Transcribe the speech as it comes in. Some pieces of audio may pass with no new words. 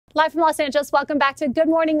Live from Los Angeles, welcome back to Good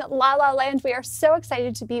Morning LaLa Land. We are so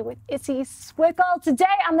excited to be with Issie Swickle. Today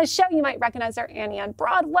on the show, you might recognize her Annie on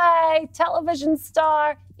Broadway, television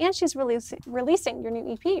star, and she's releasing your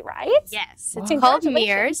new EP, right? Yes, it's called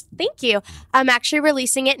Mirrors. Thank you. I'm actually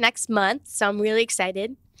releasing it next month, so I'm really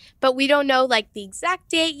excited. But we don't know like the exact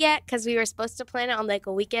date yet because we were supposed to plan it on like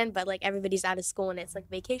a weekend, but like everybody's out of school and it's like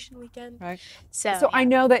vacation weekend. Right. So yeah. I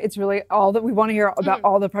know that it's really all that we want to hear about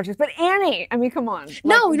all the projects, but Annie, I mean, come on.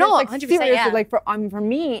 No, like, 100%. Seriously, Yeah. like for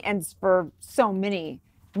me and for so many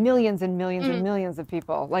millions and millions and millions of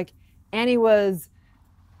people, like Annie was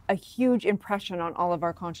a huge impression on all of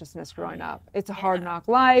our consciousness growing up. It's a hard knock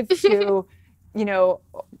life to,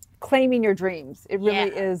 claiming your dreams. It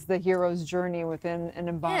really is the hero's journey within an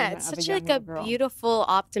embodiment it's of a such young like a girl. beautiful,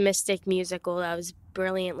 optimistic musical that was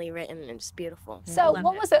brilliantly written and it's beautiful. So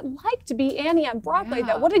what was it like to be Annie on Broadway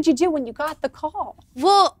though? What did you do when you got the call?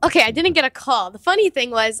 Well, okay, I didn't get a call. The funny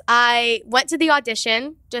thing was I went to the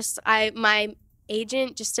audition, my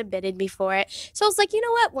agent just submitted me for it. So I was like, you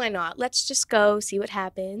know what, why not? Let's just go see what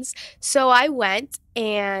happens. So I went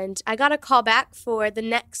and I got a call back for the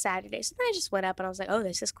next Saturday. So then I just went up and I was like, oh,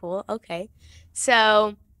 this is cool. Okay.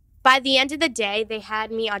 So by the end of the day, they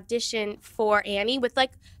had me audition for Annie with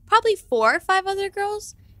like probably 4 or 5 other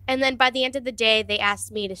girls. And then by the end of the day, they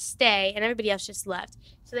asked me to stay and everybody else just left.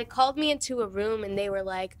 So they called me into a room and they were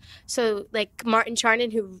like, so like Martin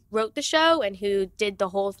Charnin, who wrote the show and who did the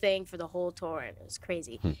whole thing for the whole tour, and it was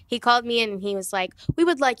crazy. He called me in and he was like, we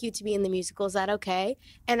would like you to be in the musical. Is that okay?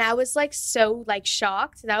 And I was like so like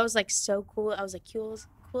shocked. That was like so cool. I was like, cool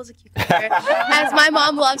as a cucumber, as my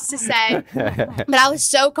mom loves to say. But I was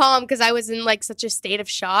so calm because I was in like such a state of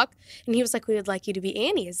shock. And he was like, we would like you to be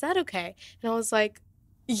Annie. Is that okay? And I was like,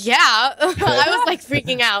 yeah. I was like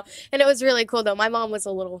freaking out. And it was really cool though. My mom was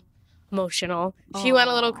a little emotional. She went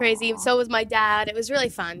a little crazy. So was my dad. It was really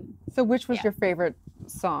fun. So which was your favorite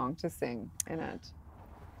song to sing in it?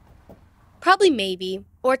 Probably Maybe.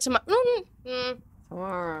 Or Tomorrow.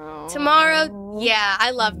 Tomorrow. Yeah,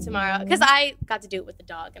 I love Tomorrow. Because I got to do it with the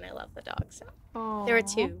dog and I love the dog. So there were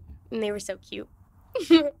 2 and they were so cute.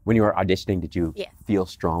 When you were auditioning, did you feel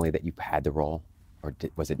strongly that you had the role? Or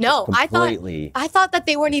was it no, just completely I thought that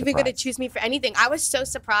they weren't even going to choose me for anything. I was so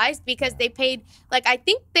surprised because they paid, like, I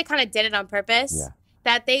think they kind of did it on purpose. Yeah.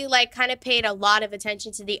 That they, like, kind of paid a lot of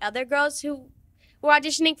attention to the other girls who were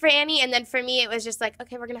auditioning for Annie. And then for me, it was just like,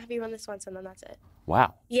 okay, we're going to have you run this once and then that's it.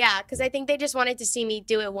 Wow. Yeah, because I think they just wanted to see me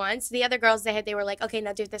do it once. The other girls, they were like, okay,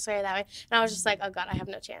 now do it this way or that way. And I was just like, oh, God, I have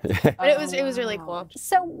no chance. But it was really cool.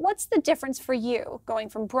 So what's the difference for you going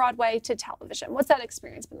from Broadway to television? What's that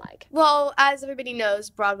experience been like? Well, as everybody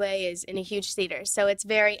knows, Broadway is in a huge theater. So it's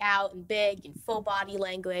very out and big and full body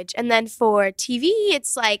language. And then for TV,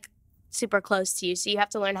 it's like super close to you. So you have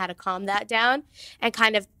to learn how to calm that down and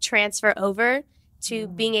kind of transfer over to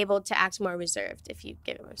being able to act more reserved, if you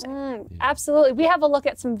get what I'm saying. Absolutely. We have a look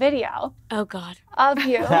at some video. Oh, God. Of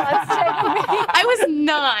you. Let's take a video. I was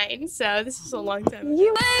 9, so this is a long time. You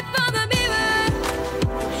Away from the mirror,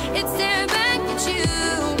 it's staring back at you.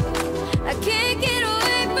 I can't get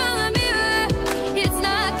away from the mirror, it's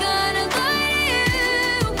not gonna lie to you.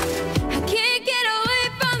 I can't get away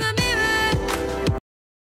from the mirror.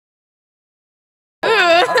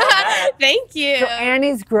 Thank you. So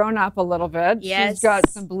Annie's grown up a little bit. Yes. She's got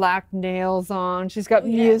some black nails on. She's got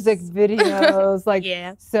music videos. Like,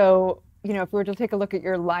 so, if we were to take a look at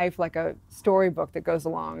your life, like a storybook that goes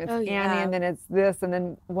along, it's Annie and then it's this, and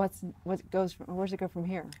then where's it go from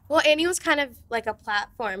here? Well, Annie was kind of like a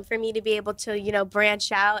platform for me to be able to,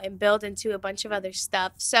 branch out and build into a bunch of other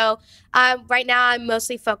stuff. So right now I'm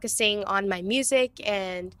mostly focusing on my music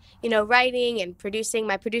and, writing and producing.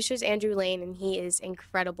 My producer's Andrew Lane, and he is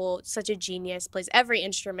incredible, such a genius, plays every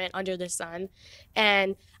instrument under the sun.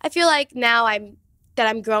 And I feel like now I'm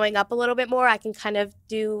growing up a little bit more. I can kind of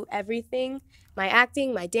do everything. My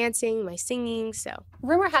acting, my dancing, my singing, so.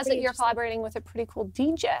 Rumor has it you're collaborating with a pretty cool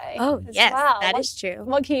DJ. Oh, yes, that is true.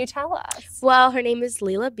 What can you tell us? Well, her name is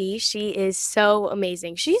LaLa B. She is so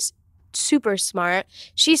amazing. She's super smart.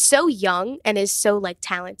 She's so young and is so,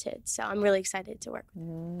 talented. So I'm really excited to work with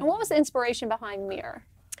her. And what was the inspiration behind Mirror?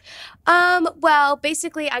 Well,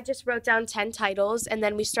 basically, I just wrote down 10 titles, and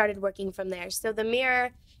then we started working from there. So the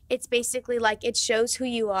Mirror, it's basically like it shows who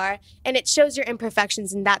you are and it shows your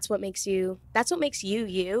imperfections, and that's what makes you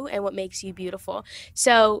you and what makes you beautiful.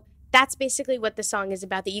 So that's basically what the song is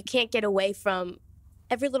about, that you can't get away from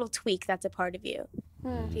every little tweak that's a part of you. You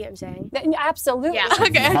know what I'm saying? Absolutely. Yeah,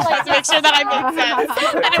 okay. Just to make sure that I make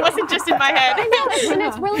sense. And it wasn't just in my head. I know, and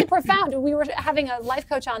it's really profound. We were having a life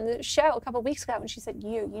coach on the show a couple weeks ago, and she said,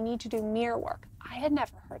 you need to do mirror work. I had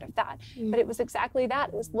never heard of that, but it was exactly that.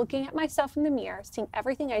 It was looking at myself in the mirror, seeing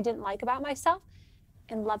everything I didn't like about myself,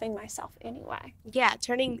 and loving myself anyway. Yeah,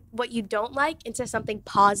 turning what you don't like into something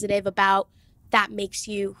positive about that makes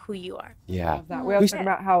you who you are. Yeah. Love that. We always talk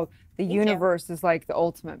about how the universe is like the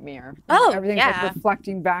ultimate mirror. Oh, everything's yeah. like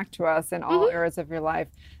reflecting back to us in all areas of your life.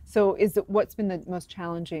 So what's been the most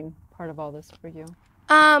challenging part of all this for you?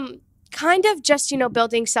 Kind of just,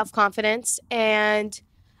 building self-confidence and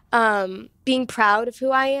being proud of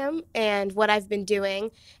who I am and what I've been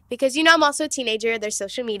doing. Because, I'm also a teenager, there's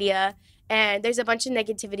social media, and there's a bunch of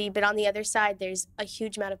negativity, but on the other side, there's a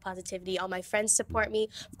huge amount of positivity. All my friends support me.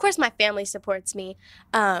 Of course, my family supports me.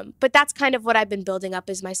 But that's kind of what I've been building up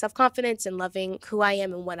is my self-confidence and loving who I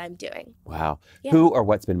am and what I'm doing. Wow. Yeah. Who or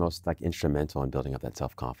what's been most instrumental in building up that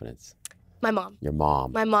self-confidence? My mom. Your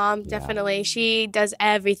mom. My mom, definitely. She does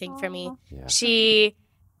everything for me. Yeah. She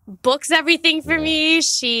books everything for me.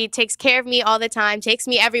 She takes care of me all the time, takes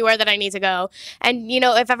me everywhere that I need to go. And,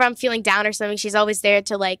 if ever I'm feeling down or something, she's always there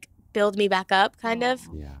to, build me back up, kind of.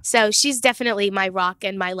 Yeah. So she's definitely my rock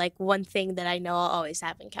and my, one thing that I know I'll always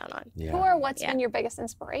have and count on. Yeah. Who or what's been your biggest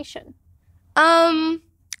inspiration?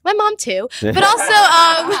 My mom too, but also,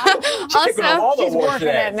 She's working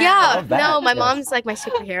it now. my mom's like my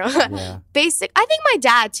superhero. Yeah. I think my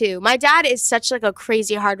dad too. My dad is such a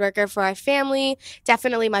crazy hard worker for our family.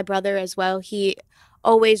 Definitely my brother as well. He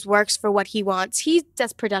always works for what he wants. He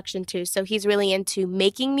does production too, so he's really into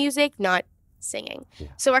making music, not singing. Yeah.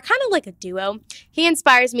 So we're kind of like a duo. He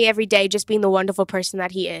inspires me every day, just being the wonderful person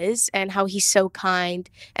that he is and how he's so kind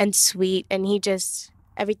and sweet, and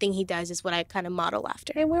everything he does is what I kind of model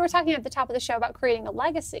after. And we were talking at the top of the show about creating a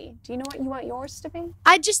legacy. Do you know what you want yours to be?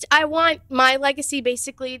 I want my legacy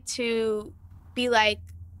basically to be that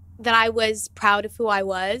I was proud of who I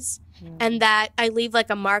was and that I leave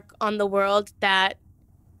a mark on the world that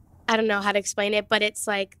I don't know how to explain it, but it's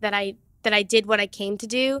that I did what I came to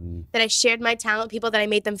do, that I shared my talent with people, that I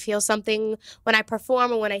made them feel something when I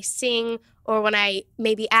perform or when I sing or when I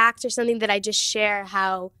or act or something, that I just share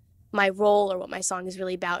how my role or what my song is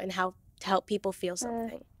really about and how to help people feel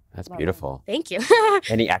something. That's beautiful. Thank you.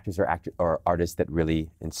 Any actors or artists that really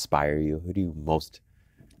inspire you? Who do you most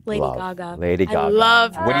Lady love? Gaga. Lady Gaga. I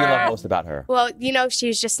love her. What do you love most about her? Well, she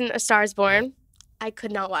was just in A Star is Born. I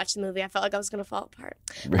could not watch the movie. I felt like I was going to fall apart.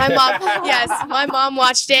 My mom, my mom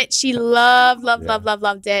watched it. She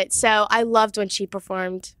loved it. So I loved when she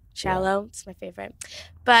performed Shallow. It's my favorite.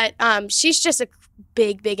 But she's just a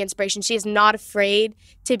big inspiration. She is not afraid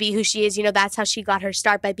to be who she is. That's how she got her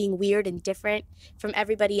start, by being weird and different from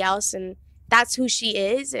everybody else. And that's who she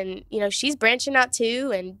is. And, she's branching out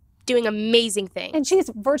too and doing amazing things. And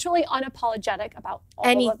she's virtually unapologetic about all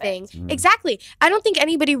anything. of it. Exactly. I don't think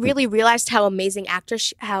anybody really realized how amazing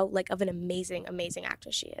actress, of an amazing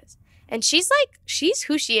actress she is. And she's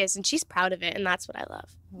who she is, and she's proud of it, and that's what I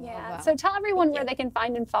love. Yeah. So tell everyone where they can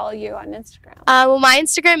find and follow you on Instagram. Well, my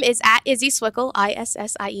Instagram is at Issie Swickle,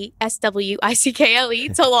 ISSIESWICKLE.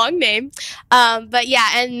 It's a long name. But yeah,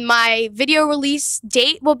 and my video release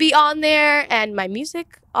date will be on there, and my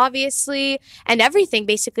music, obviously, and everything.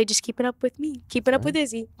 Basically, just keeping up with me, keeping up with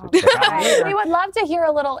Issie. We would love to hear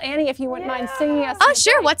a little Annie, if you wouldn't mind singing us. Oh,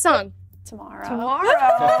 sure. What song?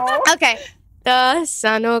 Tomorrow. Okay. The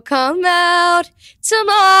sun will come out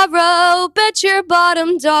tomorrow. Bet your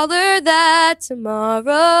bottom dollar that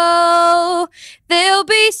tomorrow there'll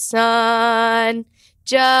be sun.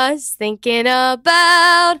 Just thinking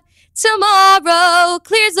about tomorrow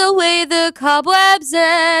clears away the cobwebs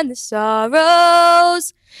and the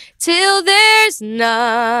sorrows till there's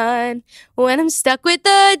none. When I'm stuck with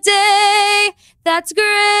the day that's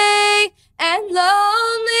gray and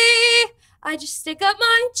lonely, I just stick up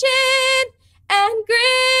my chin and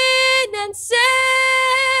grin and say,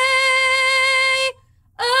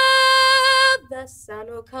 oh, the sun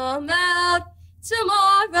will come out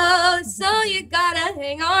tomorrow, so you gotta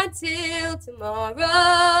hang on till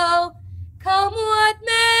tomorrow. Come what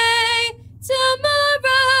may, tomorrow,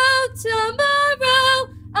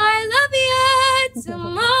 I love you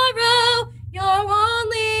tomorrow, you're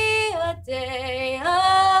only a day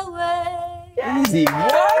away. Easy.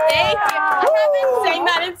 What? Thank you. I haven't sang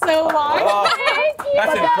that in so long. Oh, Thank you.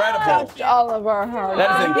 that's incredible. Touched all of our hearts.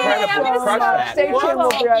 That is incredible. Yeah, Crush that. Stay tuned. We'll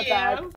be right Thank you. back.